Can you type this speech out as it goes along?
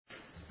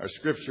Our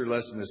scripture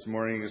lesson this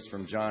morning is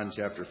from John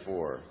chapter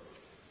 4.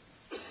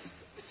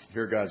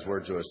 Hear God's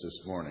word to us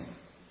this morning.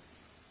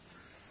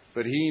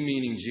 But he,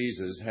 meaning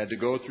Jesus, had to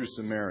go through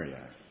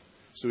Samaria.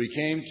 So he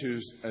came to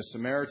a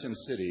Samaritan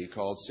city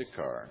called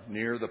Sychar,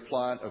 near the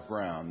plot of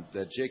ground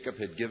that Jacob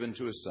had given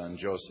to his son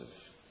Joseph.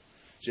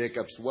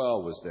 Jacob's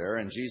well was there,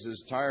 and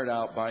Jesus, tired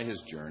out by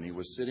his journey,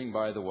 was sitting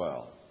by the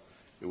well.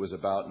 It was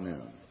about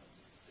noon.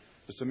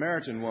 The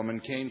Samaritan woman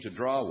came to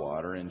draw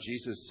water, and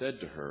Jesus said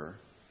to her,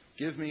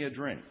 "Give me a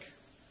drink."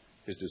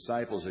 His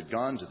disciples had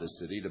gone to the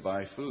city to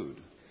buy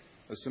food.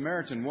 The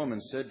Samaritan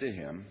woman said to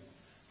him,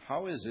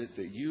 "How is it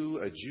that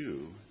you, a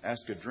Jew,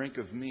 ask a drink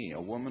of me,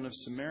 a woman of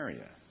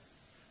Samaria?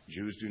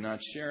 Jews do not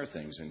share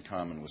things in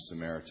common with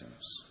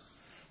Samaritans."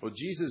 Well,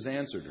 Jesus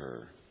answered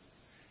her,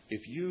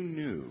 "If you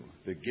knew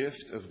the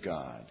gift of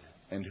God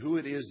and who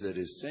it is that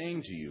is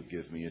saying to you,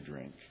 'Give me a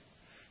drink,'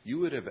 you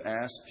would have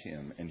asked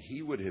him, and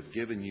he would have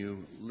given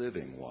you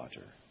living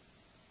water."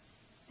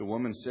 The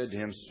woman said to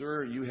him,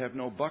 "Sir, you have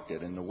no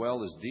bucket, and the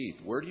well is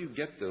deep. Where do you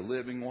get the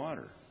living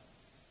water?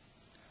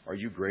 Are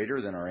you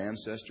greater than our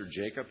ancestor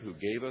Jacob, who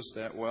gave us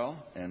that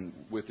well, and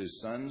with his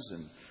sons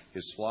and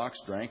his flocks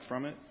drank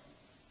from it?"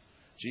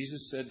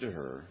 Jesus said to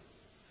her,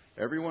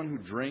 "Everyone who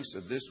drinks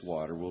of this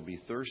water will be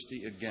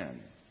thirsty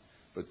again,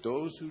 but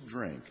those who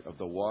drink of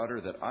the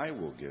water that I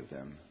will give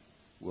them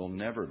will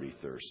never be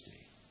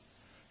thirsty.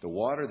 The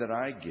water that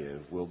I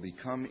give will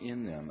become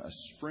in them a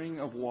spring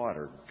of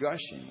water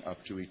gushing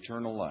up to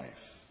eternal life."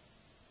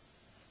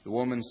 The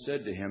woman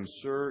said to him,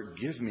 "Sir,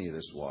 give me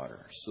this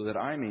water, so that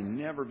I may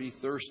never be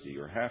thirsty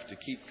or have to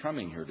keep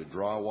coming here to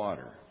draw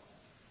water."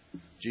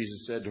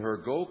 Jesus said to her,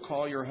 "Go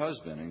call your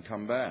husband and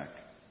come back."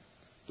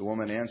 The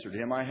woman answered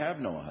him, "I have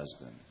no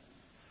husband."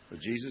 But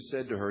Jesus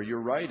said to her,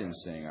 "You're right in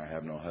saying, 'I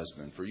have no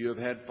husband,' for you have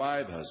had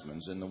 5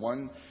 husbands, and the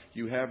one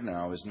you have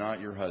now is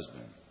not your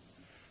husband.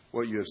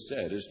 What you have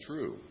said is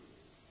true."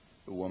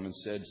 The woman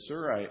said,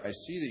 "Sir, I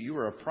see that you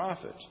are a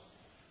prophet.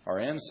 Our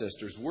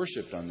ancestors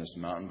worshipped on this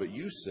mountain, but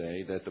you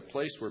say that the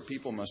place where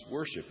people must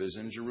worship is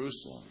in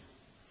Jerusalem."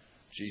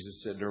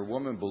 Jesus said to her,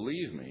 "Woman,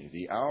 believe me,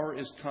 the hour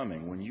is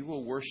coming when you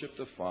will worship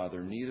the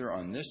Father neither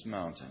on this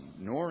mountain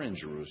nor in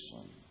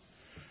Jerusalem.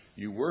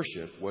 You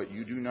worship what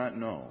you do not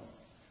know.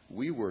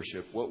 We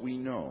worship what we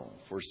know,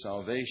 for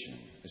salvation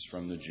is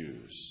from the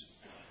Jews.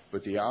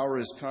 But the hour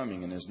is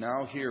coming and is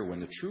now here when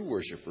the true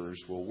worshipers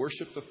will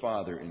worship the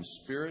Father in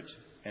spirit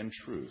and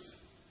truth.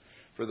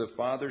 For the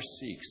Father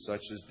seeks such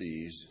as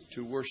these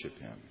to worship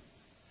him.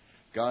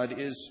 God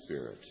is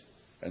spirit,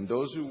 and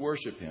those who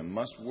worship him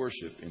must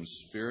worship in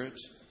spirit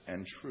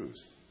and truth."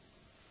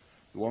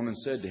 The woman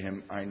said to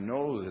him, "I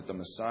know that the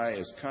Messiah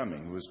is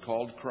coming, who is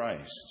called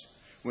Christ.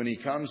 When he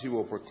comes, he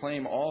will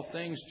proclaim all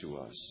things to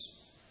us."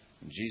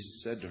 And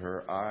Jesus said to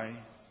her,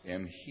 "I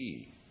am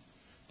he,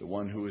 the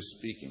one who is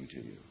speaking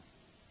to you."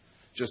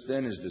 Just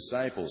then his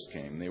disciples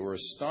came. They were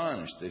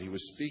astonished that he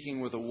was speaking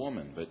with a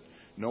woman, but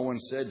no one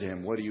said to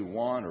him, "What do you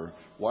want?" or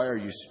 "Why are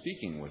you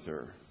speaking with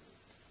her?"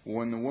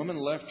 When the woman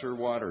left her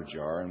water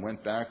jar and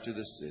went back to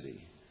the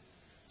city,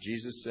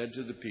 Jesus said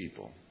to the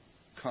people,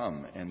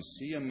 "Come and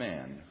see a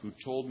man who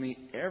told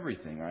me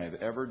everything I have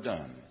ever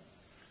done.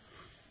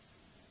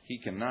 He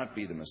cannot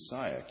be the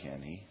Messiah,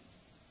 can he?"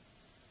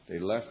 They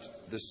left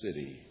the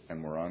city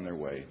and were on their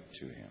way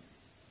to him.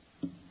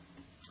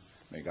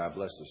 May God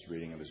bless this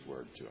reading of his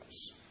word to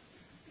us.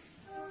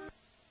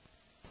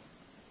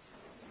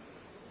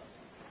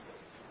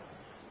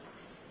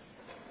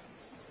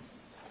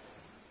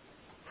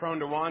 Prone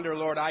to wander,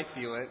 Lord, I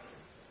feel it.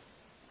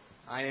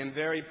 I am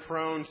very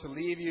prone to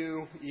leave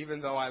you, even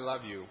though I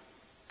love you.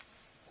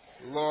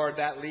 Lord,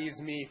 that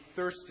leaves me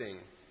thirsting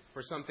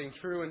for something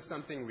true and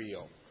something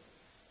real.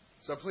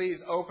 So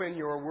please open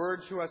your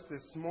word to us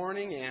this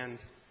morning and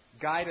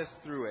guide us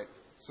through it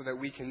so that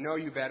we can know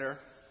you better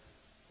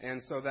and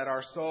so that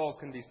our souls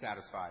can be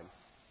satisfied.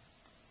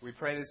 We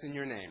pray this in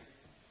your name.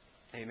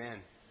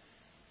 Amen.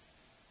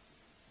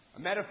 A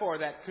metaphor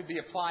that could be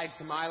applied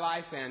to my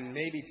life and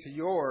maybe to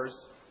yours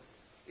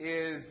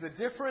is the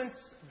difference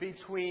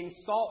between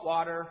salt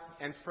water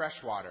and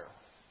fresh water.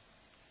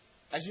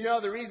 As you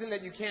know, the reason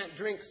that you can't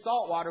drink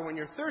salt water when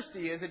you're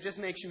thirsty is it just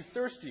makes you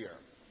thirstier.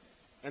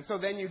 And so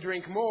then you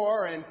drink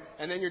more, and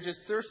then you're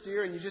just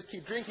thirstier, and you just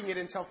keep drinking it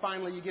until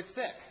finally you get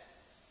sick.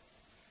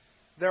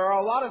 There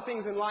are a lot of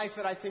things in life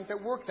that I think that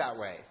work that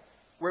way,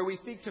 where we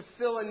seek to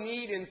fill a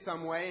need in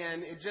some way,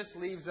 and it just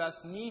leaves us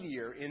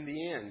needier in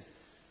the end.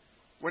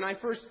 When I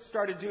first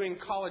started doing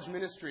college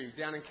ministry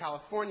down in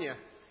California,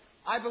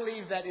 I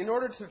believed that in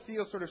order to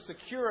feel sort of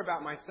secure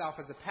about myself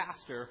as a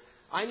pastor,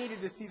 I needed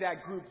to see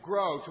that group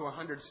grow to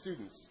 100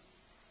 students.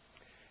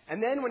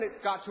 And then when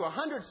it got to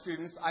 100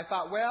 students, I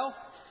thought, well,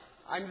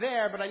 I'm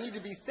there, but I need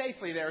to be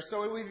safely there,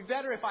 so it would be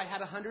better if I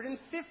had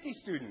 150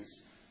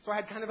 students. So I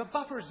had kind of a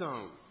buffer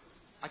zone.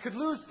 I could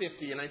lose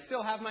 50 and I'd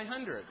still have my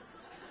 100.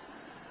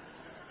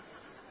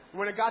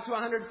 When it got to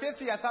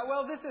 150, I thought,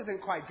 well, this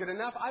isn't quite good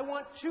enough. I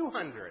want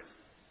 200.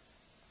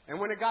 And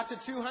when it got to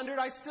 200,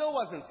 I still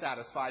wasn't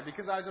satisfied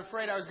because I was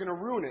afraid I was going to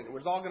ruin it. It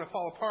was all going to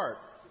fall apart.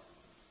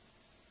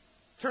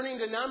 Turning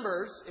to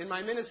numbers in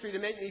my ministry to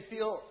make me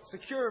feel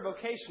secure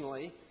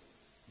vocationally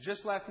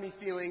just left me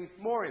feeling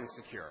more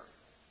insecure.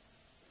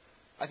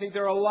 I think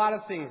there are a lot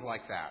of things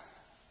like that.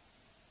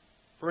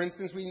 For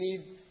instance, we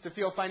need to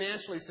feel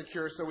financially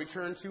secure, so we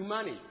turn to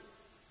money.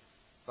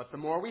 But the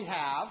more we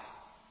have,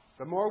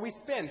 the more we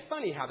spend.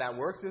 Funny how that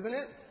works, isn't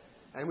it?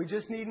 And we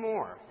just need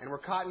more. And we're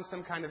caught in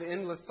some kind of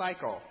endless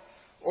cycle.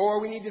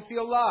 Or we need to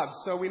feel loved,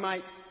 so we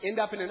might end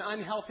up in an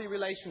unhealthy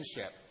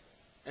relationship.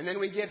 And then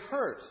we get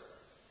hurt.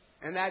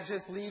 And that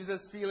just leaves us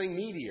feeling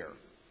needier.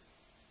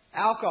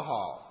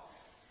 Alcohol.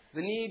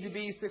 The need to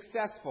be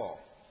successful.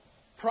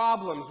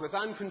 Problems with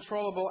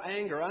uncontrollable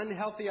anger.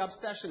 Unhealthy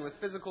obsession with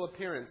physical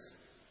appearance.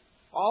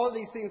 All of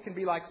these things can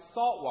be like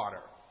salt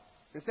water.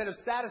 Instead of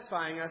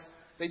satisfying us,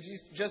 they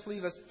just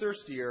leave us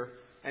thirstier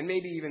and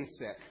maybe even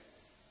sick.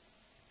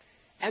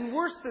 And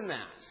worse than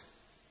that,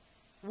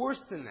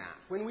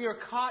 when we are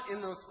caught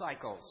in those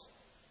cycles,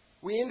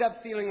 we end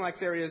up feeling like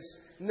there is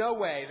no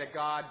way that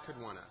God could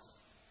want us.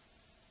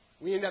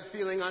 We end up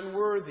feeling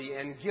unworthy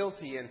and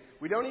guilty, and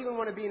we don't even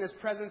want to be in His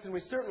presence, and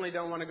we certainly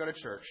don't want to go to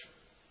church.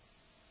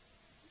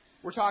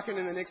 We're talking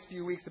in the next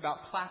few weeks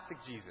about plastic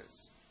Jesus.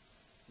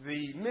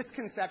 The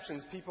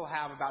misconceptions people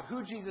have about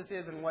who Jesus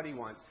is and what He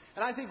wants.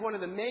 And I think one of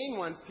the main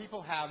ones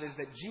people have is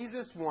that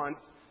Jesus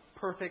wants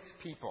perfect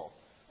people,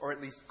 or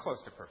at least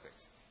close to perfect.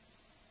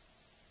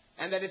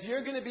 And that if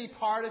you're going to be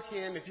part of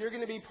Him, if you're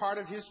going to be part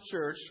of His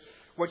church,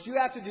 what you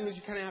have to do is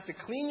you kind of have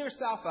to clean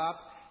yourself up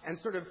and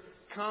sort of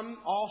come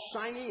all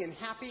shiny and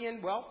happy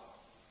and, well,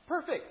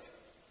 perfect.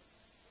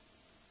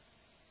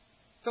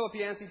 Philip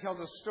Yancey tells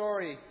a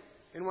story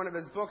in one of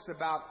his books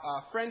about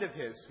a friend of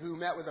his who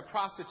met with a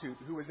prostitute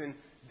who was in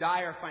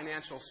dire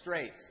financial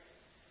straits.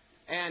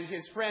 And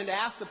his friend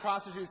asked the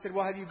prostitute, said,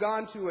 well, have you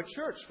gone to a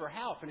church for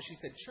help? And she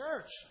said,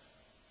 church?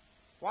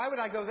 Why would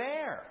I go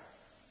there?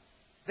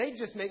 They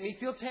just make me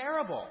feel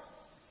terrible.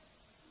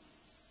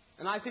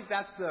 And I think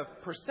that's the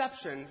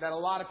perception that a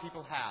lot of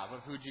people have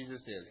of who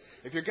Jesus is.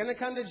 If you're going to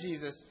come to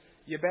Jesus,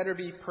 you better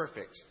be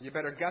perfect. You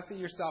better gussy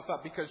yourself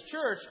up, because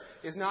church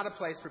is not a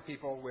place for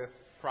people with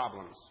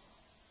problems.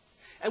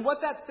 And what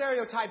that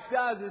stereotype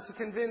does is to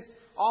convince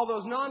all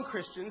those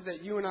non-Christians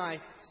that you and I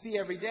see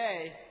every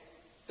day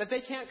that they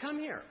can't come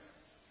here.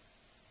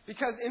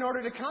 Because in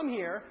order to come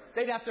here,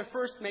 they'd have to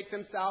first make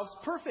themselves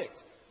perfect,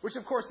 which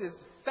of course is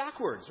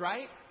backwards,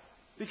 right?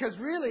 Because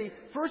really,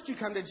 first you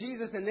come to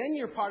Jesus and then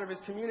you're part of His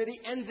community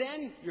and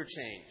then you're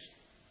changed.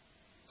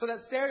 So that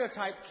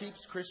stereotype keeps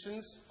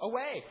Christians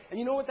away. And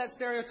you know what that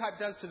stereotype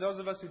does to those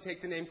of us who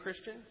take the name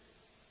Christian?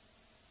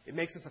 It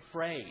makes us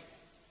afraid.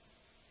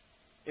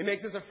 It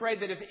makes us afraid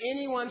that if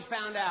anyone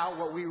found out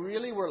what we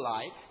really were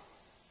like,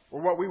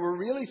 or what we were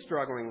really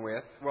struggling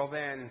with, well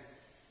then,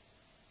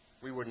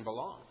 we wouldn't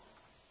belong.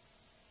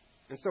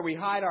 And so we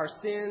hide our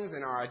sins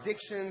and our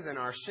addictions and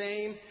our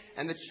shame,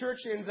 and the church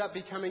ends up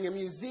becoming a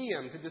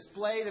museum to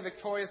display the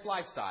victorious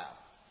lifestyle,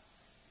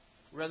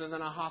 rather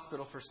than a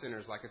hospital for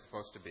sinners like it's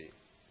supposed to be.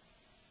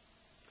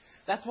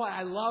 That's why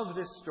I love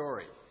this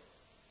story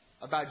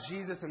about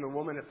Jesus and the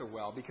woman at the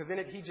well, because in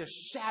it He just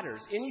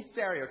shatters any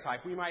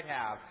stereotype we might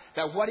have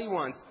that what He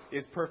wants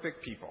is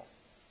perfect people,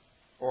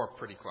 or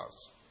pretty close.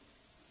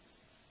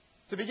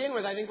 To begin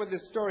with, I think what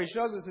this story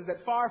shows us is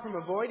that far from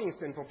avoiding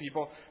sinful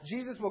people,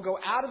 Jesus will go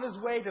out of His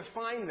way to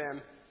find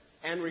them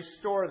and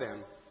restore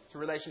them to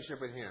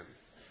relationship with Him.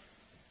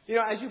 You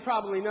know, as you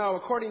probably know,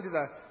 according to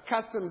the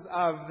customs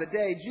of the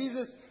day,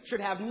 Jesus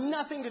should have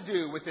nothing to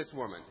do with this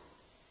woman.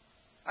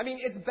 I mean,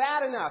 it's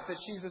bad enough that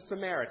she's a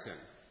Samaritan.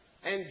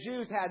 And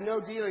Jews had no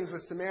dealings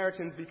with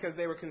Samaritans because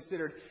they were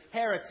considered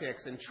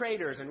heretics and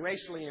traitors and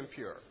racially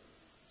impure.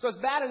 So it's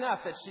bad enough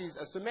that she's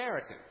a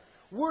Samaritan.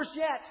 Worse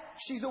yet,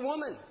 she's a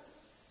woman.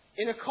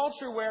 In a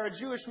culture where a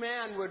Jewish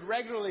man would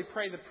regularly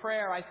pray the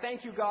prayer, I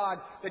thank you, God,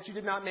 that you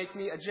did not make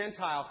me a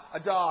Gentile, a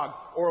dog,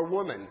 or a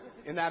woman,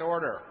 in that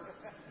order.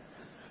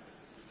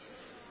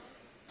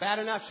 Bad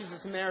enough she's a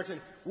Samaritan.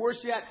 Worse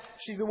yet,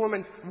 she's a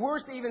woman.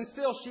 Worse even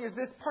still, she is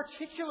this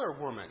particular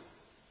woman.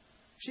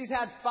 She's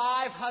had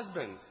 5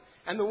 husbands,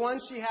 and the one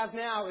she has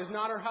now is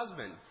not her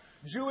husband.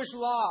 Jewish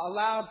law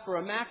allowed for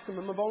a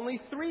maximum of only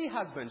 3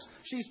 husbands.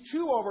 She's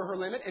 2 over her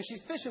limit, and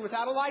she's fishing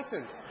without a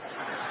license.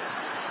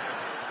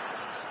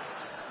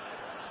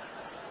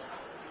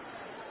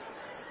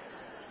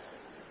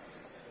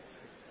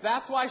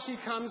 That's why she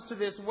comes to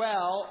this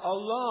well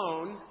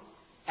alone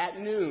at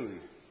noon,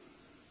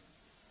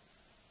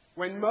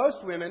 when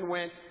most women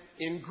went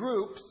in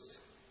groups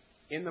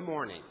in the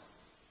morning.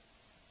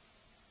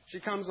 She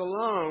comes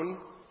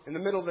alone in the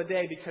middle of the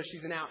day because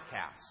she's an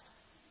outcast,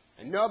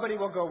 and nobody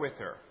will go with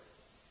her,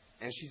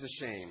 and she's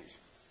ashamed.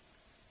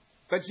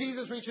 But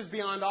Jesus reaches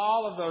beyond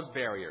all of those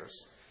barriers.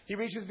 He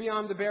reaches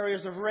beyond the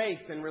barriers of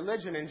race and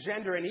religion and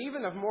gender and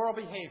even of moral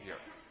behavior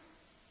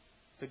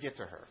to get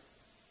to her.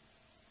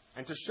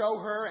 And to show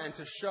her and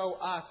to show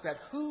us that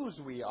whose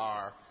we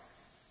are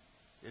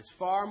is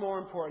far more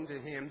important to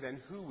Him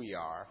than who we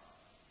are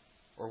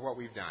or what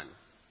we've done.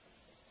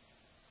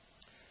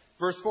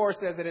 Verse 4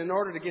 says that in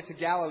order to get to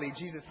Galilee,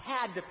 Jesus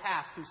had to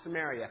pass through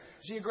Samaria.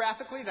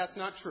 Geographically, that's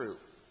not true.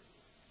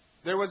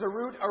 There was a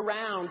route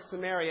around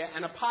Samaria,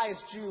 and a pious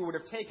Jew would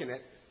have taken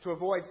it to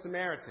avoid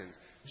Samaritans.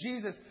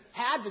 Jesus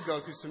had to go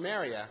through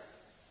Samaria.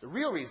 The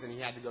real reason he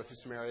had to go through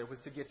Samaria was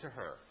to get to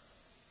her.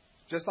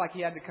 Just like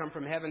he had to come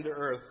from heaven to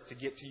earth to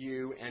get to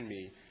you and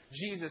me.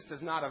 Jesus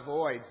does not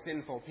avoid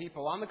sinful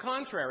people. On the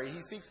contrary,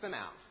 he seeks them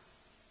out.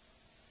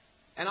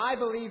 And I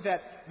believe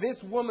that this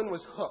woman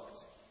was hooked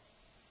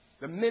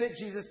the minute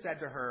Jesus said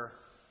to her,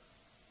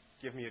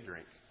 "Give me a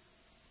drink."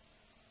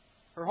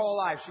 Her whole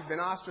life, she'd been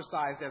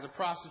ostracized as a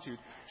prostitute,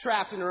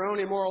 trapped in her own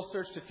immoral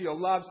search to feel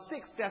loved,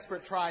 6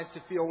 desperate tries to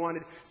feel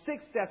wanted,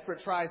 6 desperate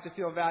tries to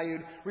feel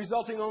valued,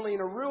 resulting only in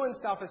a ruined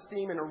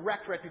self-esteem and a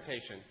wrecked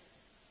reputation.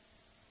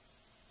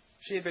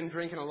 She had been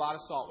drinking a lot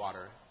of salt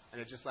water,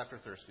 and it just left her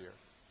thirstier.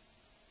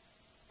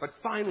 But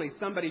finally,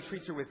 somebody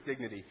treats her with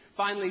dignity.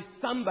 Finally,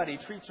 somebody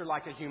treats her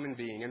like a human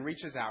being and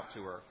reaches out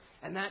to her.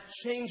 And that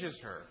changes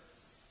her.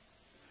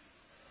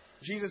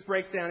 Jesus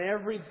breaks down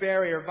every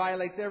barrier,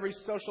 violates every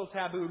social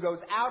taboo, goes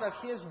out of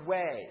his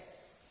way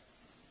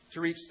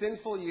to reach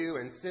sinful you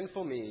and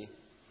sinful me,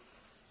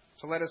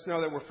 to let us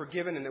know that we're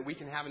forgiven and that we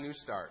can have a new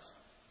start.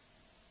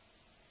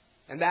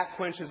 And that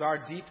quenches our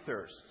deep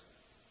thirst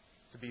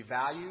to be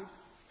valued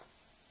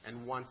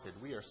and wanted.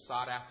 We are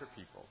sought after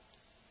people.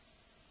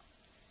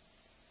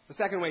 The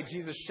second way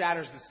Jesus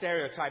shatters the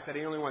stereotype that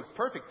he only wants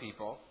perfect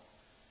people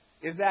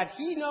is that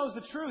he knows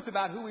the truth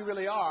about who we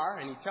really are,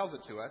 and he tells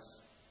it to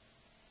us.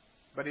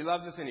 But he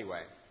loves us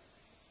anyway.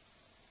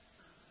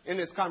 In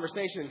this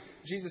conversation,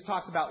 Jesus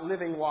talks about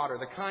living water,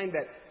 the kind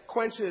that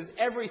quenches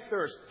every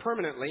thirst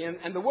permanently.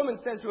 And the woman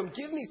says to him,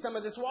 "Give me some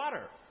of this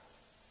water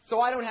so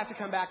I don't have to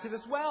come back to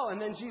this well."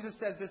 And then Jesus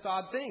says this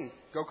odd thing,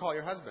 "Go call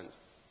your husband."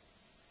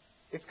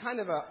 It's kind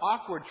of an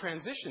awkward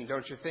transition,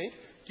 don't you think?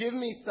 Give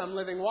me some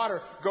living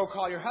water. Go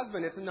call your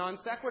husband. It's a non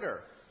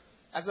sequitur.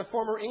 As a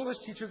former English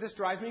teacher, this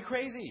drives me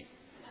crazy.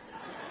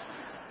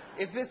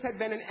 If this had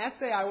been an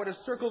essay, I would have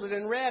circled it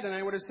in red and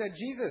I would have said,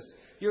 "Jesus,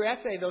 your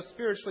essay, though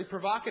spiritually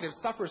provocative,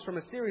 suffers from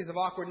a series of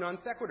awkward non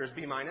sequiturs,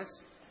 B-."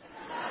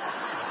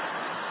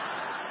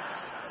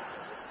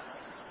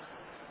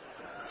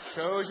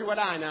 Shows you what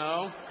I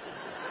know.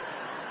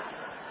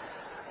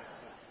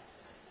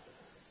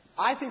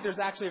 I think there's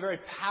actually a very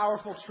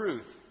powerful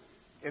truth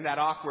in that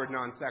awkward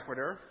non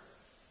sequitur.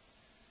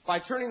 By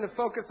turning the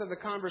focus of the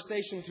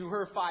conversation to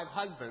her 5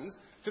 husbands,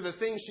 to the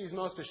things she's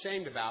most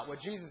ashamed about, what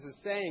Jesus is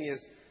saying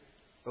is,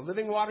 the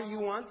living water you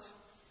want,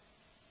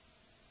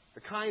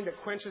 the kind that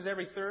quenches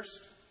every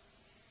thirst,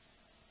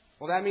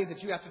 well, that means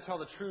that you have to tell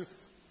the truth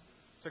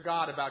to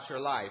God about your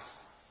life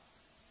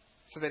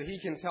so that he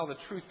can tell the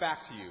truth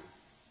back to you,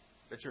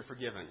 that you're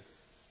forgiven.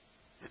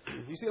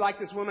 You see, like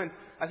this woman,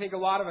 I think a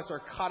lot of us are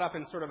caught up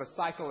in sort of a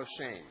cycle of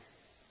shame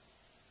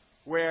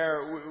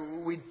where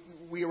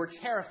we were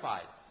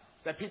terrified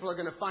that people are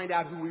going to find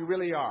out who we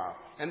really are,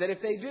 and that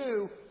if they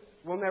do,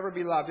 we'll never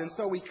be loved. And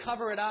so we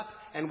cover it up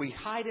and we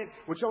hide it,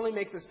 which only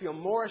makes us feel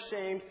more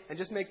ashamed and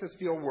just makes us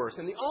feel worse.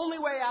 And the only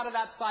way out of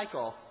that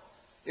cycle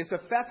is to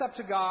fess up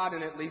to God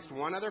and at least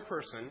one other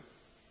person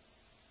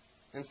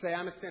and say,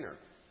 "I'm a sinner."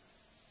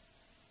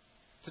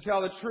 To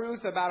tell the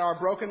truth about our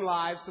broken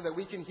lives so that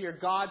we can hear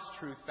God's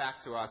truth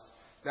back to us,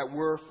 that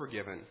we're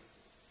forgiven.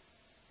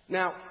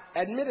 Now,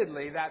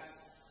 admittedly, that's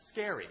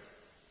scary.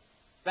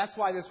 That's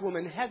why this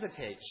woman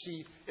hesitates.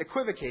 She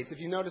equivocates. If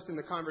you notice in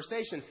the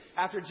conversation,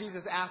 after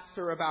Jesus asks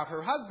her about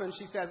her husband,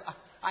 she says,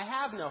 "I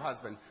have no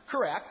husband."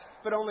 Correct,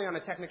 but only on a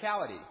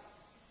technicality.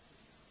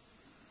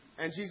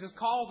 And Jesus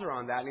calls her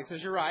on that, and he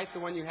says, "You're right, the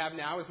one you have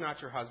now is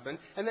not your husband."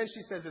 And then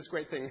she says this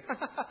great thing,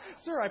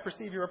 "Sir, I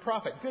perceive you're a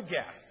prophet." Good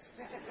guess.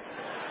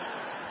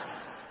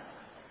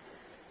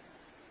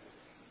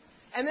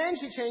 And then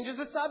she changes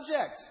the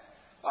subject.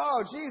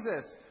 "Oh,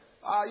 Jesus,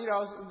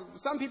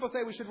 some people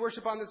say we should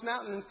worship on this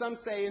mountain, and some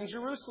say in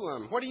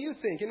Jerusalem. What do you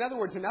think? In other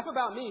words, enough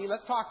about me.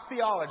 Let's talk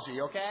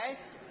theology, okay?"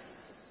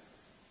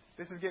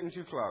 This is getting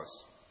too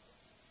close.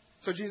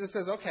 So Jesus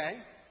says, "Okay,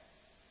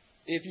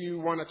 if you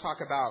want to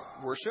talk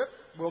about worship,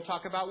 we'll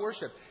talk about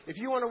worship. If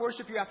you want to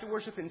worship, you have to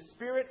worship in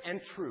spirit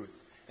and truth."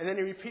 And then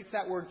he repeats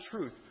that word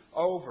truth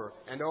over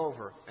and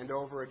over and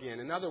over again.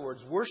 In other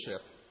words,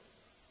 worship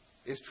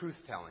is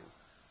truth-telling.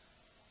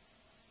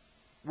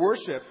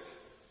 Worship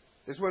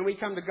is when we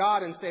come to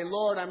God and say,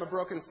 "Lord, I'm a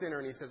broken sinner."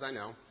 And he says, "I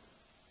know.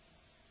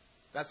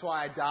 That's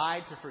why I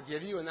died, to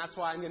forgive you, and that's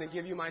why I'm going to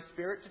give you my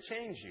Spirit to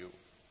change you."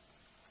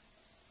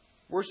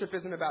 Worship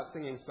isn't about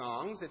singing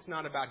songs. It's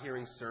not about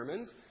hearing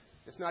sermons.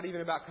 It's not even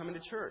about coming to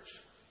church.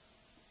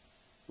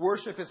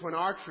 Worship is when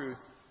our truth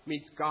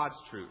meets God's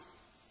truth.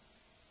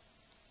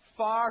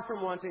 Far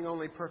from wanting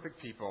only perfect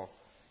people,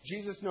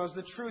 Jesus knows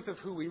the truth of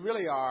who we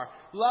really are,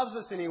 loves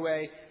us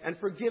anyway, and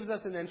forgives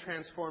us and then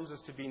transforms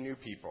us to be new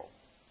people.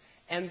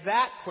 And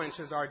that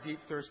quenches our deep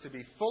thirst to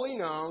be fully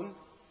known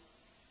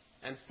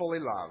and fully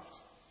loved.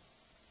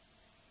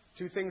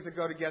 2 things that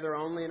go together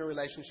only in a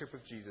relationship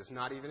with Jesus,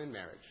 not even in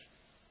marriage.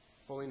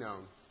 Fully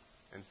known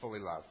and fully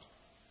loved.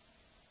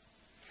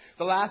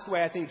 The last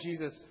way I think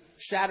Jesus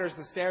shatters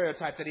the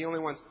stereotype that he only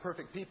wants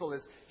perfect people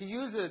is he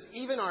uses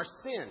even our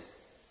sin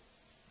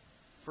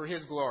for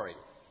his glory.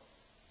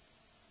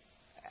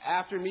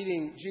 After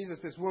meeting Jesus,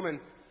 this woman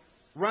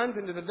runs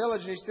into the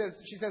village and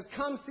she says,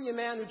 "Come see a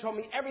man who told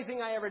me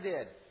everything I ever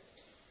did."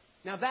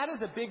 Now that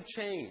is a big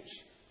change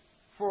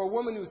for a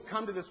woman who's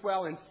come to this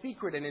well in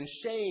secret and in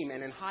shame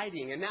and in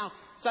hiding. And now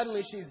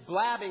suddenly she's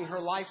blabbing her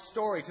life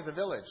story to the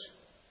village.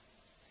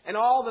 And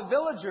all the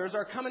villagers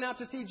are coming out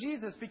to see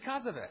Jesus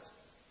because of it.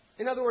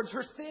 In other words,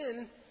 her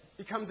sin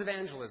becomes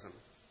evangelism.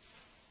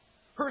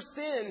 Her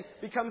sin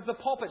becomes the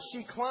pulpit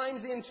she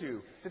climbs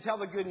into to tell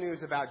the good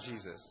news about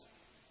Jesus.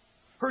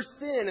 Her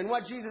sin and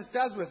what Jesus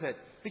does with it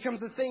becomes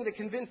the thing that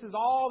convinces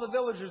all the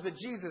villagers that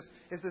Jesus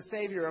is the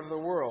Savior of the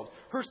world.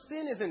 Her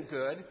sin isn't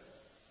good,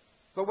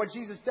 but what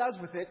Jesus does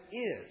with it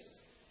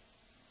is.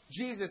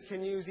 Jesus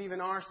can use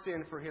even our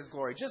sin for His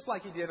glory, just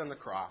like He did on the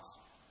cross,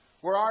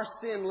 where our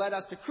sin led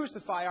us to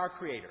crucify our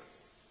Creator.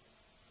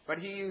 But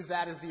He used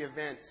that as the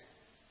event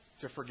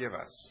to forgive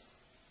us.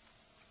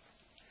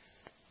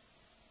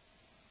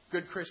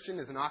 Good Christian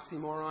is an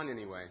oxymoron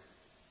anyway.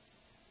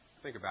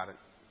 Think about it.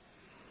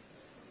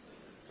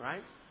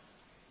 Right?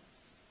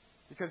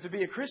 Because to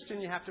be a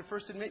Christian, you have to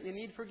first admit you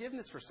need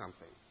forgiveness for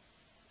something.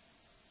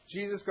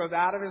 Jesus goes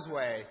out of His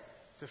way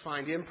to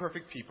find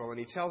imperfect people, and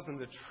He tells them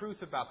the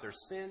truth about their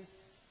sin.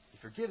 He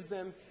forgives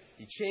them.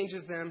 He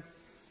changes them.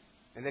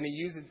 And then He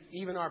uses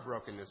even our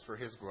brokenness for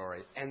His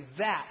glory. And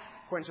that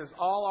quenches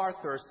all our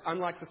thirst,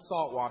 unlike the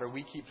salt water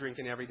we keep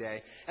drinking every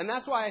day. And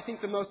that's why I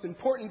think the most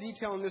important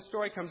detail in this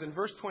story comes in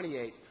verse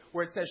 28,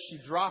 where it says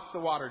she dropped the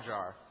water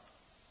jar.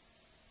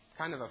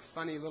 Kind of a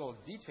funny little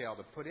detail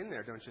to put in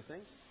there, don't you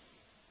think?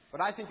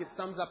 But I think it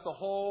sums up the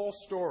whole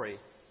story.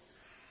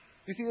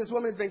 You see, this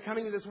woman has been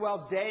coming to this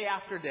well day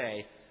after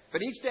day.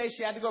 But each day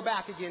she had to go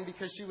back again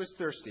because she was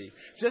thirsty.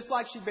 Just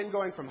like she'd been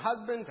going from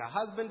husband to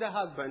husband to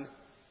husband,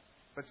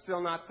 but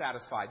still not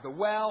satisfied. The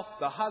well,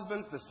 the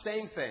husband's the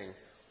same thing.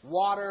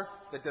 Water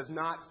that does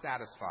not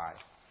satisfy.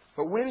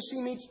 But when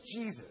she meets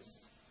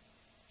Jesus,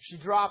 she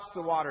drops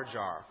the water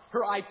jar.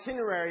 Her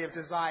itinerary of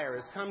desire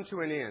has come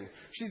to an end.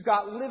 She's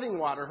got living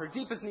water. Her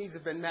deepest needs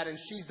have been met, and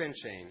she's been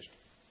changed.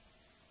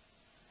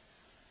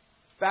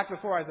 Back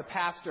before I was a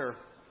pastor,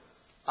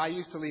 I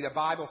used to lead a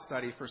Bible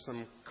study for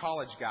some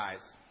college guys.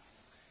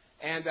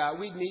 And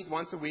we'd meet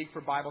once a week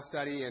for Bible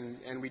study,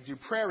 and we'd do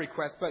prayer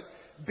requests. But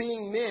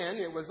being men,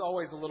 it was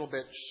always a little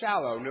bit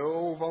shallow.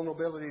 No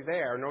vulnerability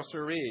there. No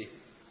siree.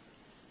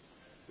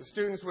 The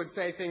students would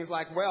say things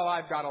like, "Well,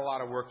 I've got a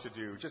lot of work to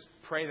do. Just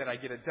pray that I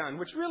get it done,"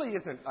 which really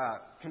isn't a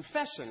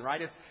confession,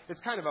 right?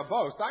 It's kind of a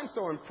boast. I'm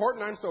so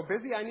important. I'm so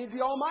busy. I need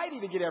the Almighty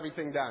to get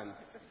everything done.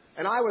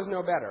 And I was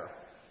no better.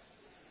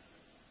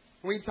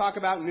 We'd talk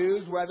about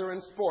news, weather,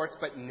 and sports,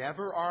 but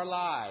never our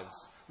lives.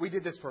 We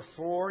did this for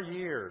 4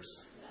 years.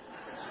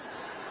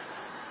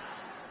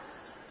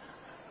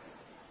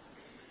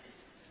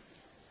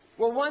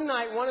 Well, one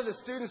night, one of the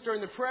students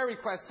during the prayer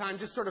request time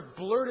just sort of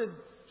blurted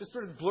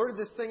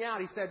this thing out.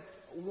 He said,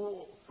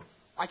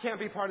 "I can't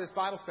be part of this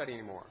Bible study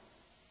anymore.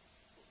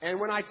 And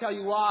when I tell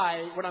you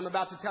why, what I'm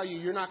about to tell you,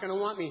 you're not going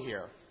to want me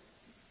here."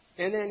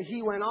 And then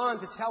he went on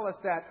to tell us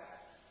that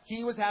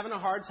he was having a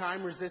hard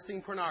time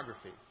resisting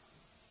pornography.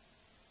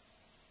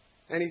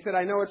 And he said,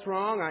 "I know it's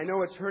wrong. I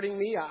know it's hurting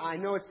me. I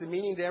know it's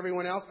demeaning to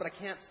everyone else, but I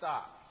can't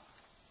stop.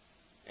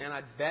 And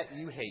I bet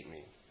you hate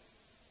me."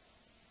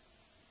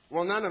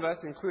 Well, none of us,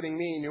 including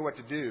me, knew what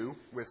to do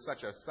with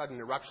such a sudden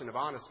eruption of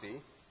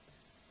honesty.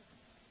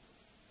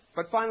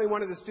 But finally,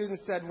 one of the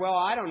students said, "Well,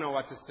 I don't know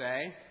what to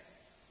say,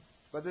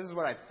 but this is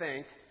what I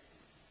think.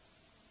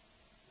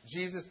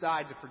 Jesus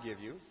died to forgive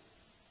you.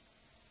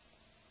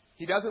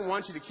 He doesn't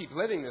want you to keep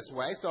living this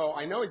way, so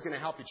I know He's going to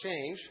help you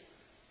change.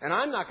 And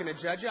I'm not going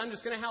to judge you, I'm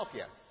just going to help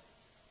you."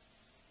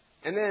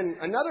 And then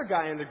another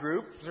guy in the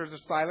group, there was a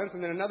silence,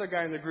 and then another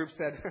guy in the group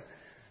said,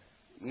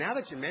 "Now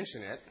that you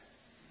mention it,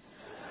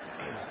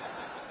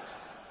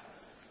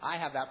 I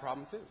have that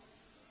problem too."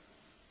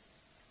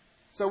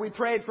 So we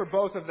prayed for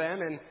both of them,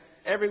 and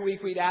every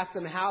week we'd ask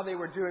them how they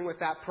were doing with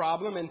that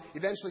problem, and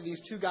eventually these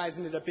two guys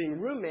ended up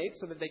being roommates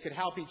so that they could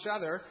help each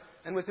other,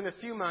 and within a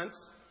few months,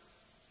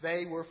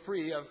 they were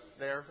free of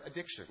their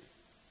addiction.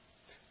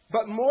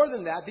 But more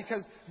than that,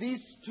 because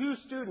these two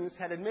students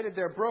had admitted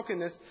their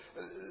brokenness,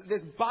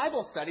 this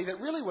Bible study that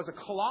really was a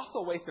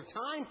colossal waste of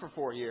time for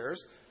 4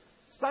 years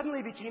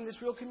suddenly became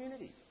this real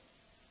community.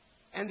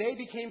 And they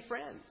became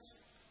friends.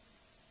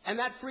 And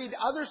that freed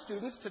other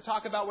students to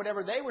talk about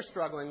whatever they were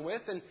struggling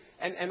with. And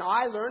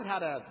I learned how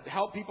to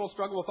help people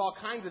struggle with all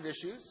kinds of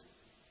issues.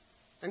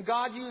 And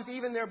God used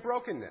even their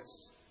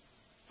brokenness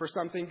for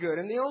something good.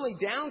 And the only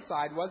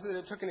downside was that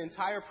it took an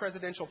entire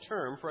presidential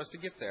term for us to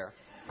get there.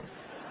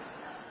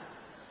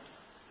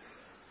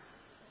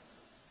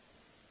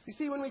 You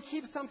see, when we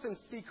keep something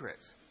secret,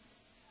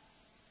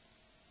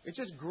 it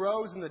just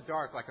grows in the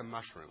dark like a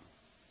mushroom.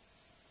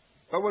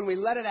 But when we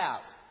let it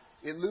out,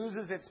 it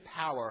loses its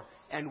power,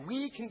 and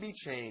we can be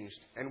changed,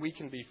 and we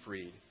can be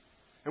freed.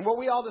 And what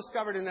we all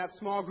discovered in that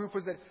small group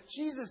was that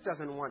Jesus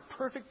doesn't want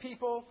perfect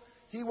people.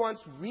 He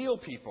wants real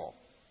people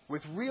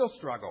with real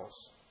struggles.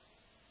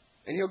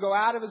 And He'll go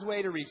out of His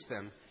way to reach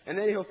them. And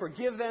then He'll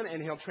forgive them,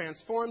 and He'll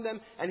transform them,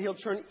 and He'll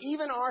turn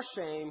even our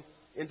shame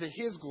into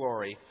His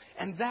glory.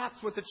 And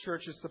that's what the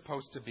church is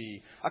supposed to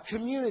be. A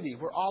community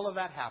where all of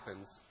that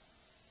happens.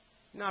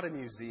 Not a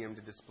museum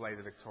to display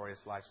the victorious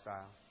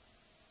lifestyle.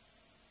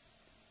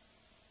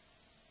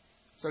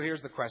 So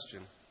here's the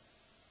question.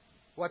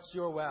 What's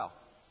your well?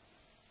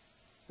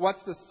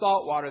 What's the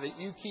salt water that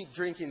you keep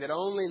drinking that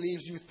only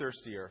leaves you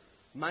thirstier?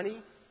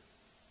 Money?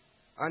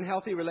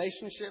 Unhealthy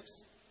relationships?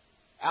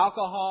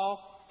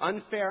 Alcohol?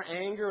 Unfair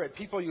anger at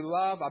people you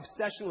love?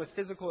 Obsession with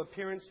physical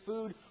appearance?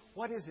 Food?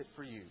 What is it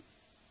for you?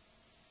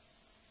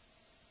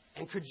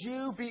 And could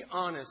you be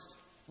honest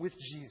with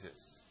Jesus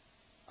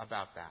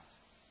about that?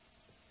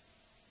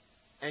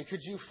 And could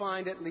you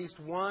find at least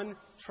one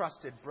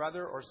trusted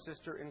brother or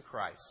sister in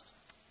Christ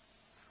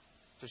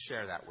to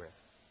share that with?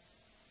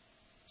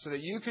 So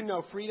that you can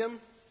know freedom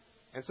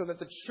and so that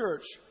the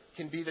church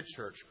can be the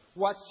church.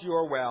 What's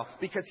your well?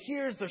 Because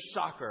here's the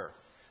shocker.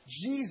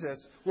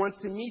 Jesus wants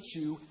to meet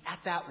you at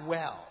that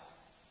well.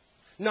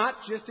 Not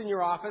just in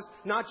your office,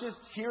 not just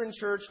here in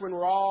church when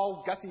we're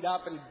all gussied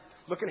up and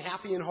looking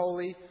happy and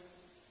holy.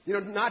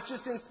 Not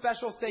just in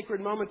special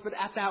sacred moments, but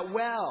at that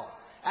well.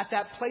 At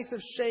that place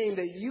of shame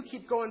that you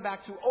keep going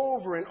back to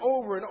over and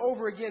over and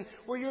over again,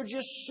 where you're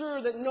just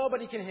sure that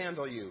nobody can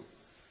handle you.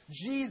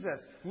 Jesus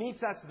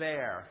meets us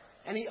there,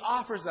 and He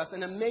offers us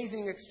an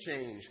amazing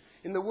exchange.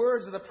 In the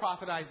words of the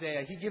prophet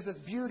Isaiah, He gives us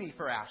beauty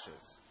for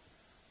ashes,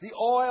 the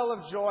oil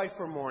of joy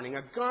for mourning,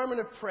 a garment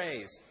of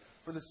praise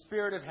for the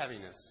spirit of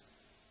heaviness,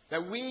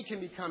 that we can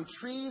become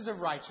trees of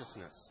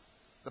righteousness,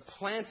 the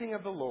planting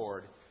of the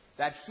Lord,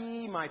 that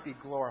He might be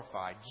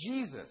glorified.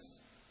 Jesus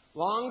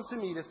longs to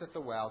meet us at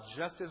the well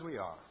just as we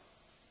are.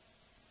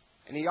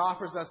 And He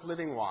offers us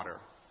living water,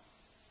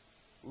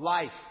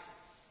 life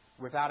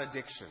without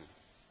addiction,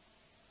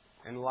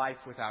 and life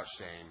without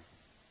shame.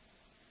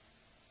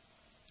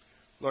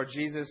 Lord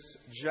Jesus,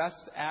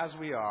 just as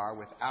we are,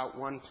 without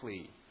one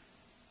plea,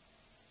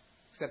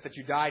 except that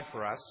You died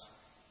for us,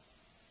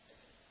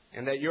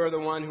 and that You're the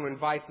one who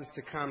invites us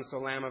to come, so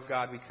Lamb of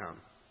God, we come.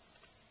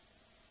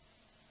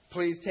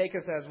 Please take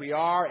us as we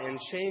are and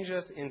change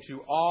us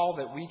into all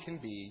that we can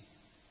be,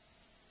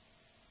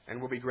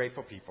 and we'll be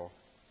grateful people.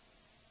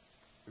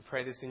 We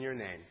pray this in Your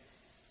name.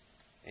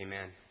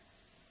 Amen.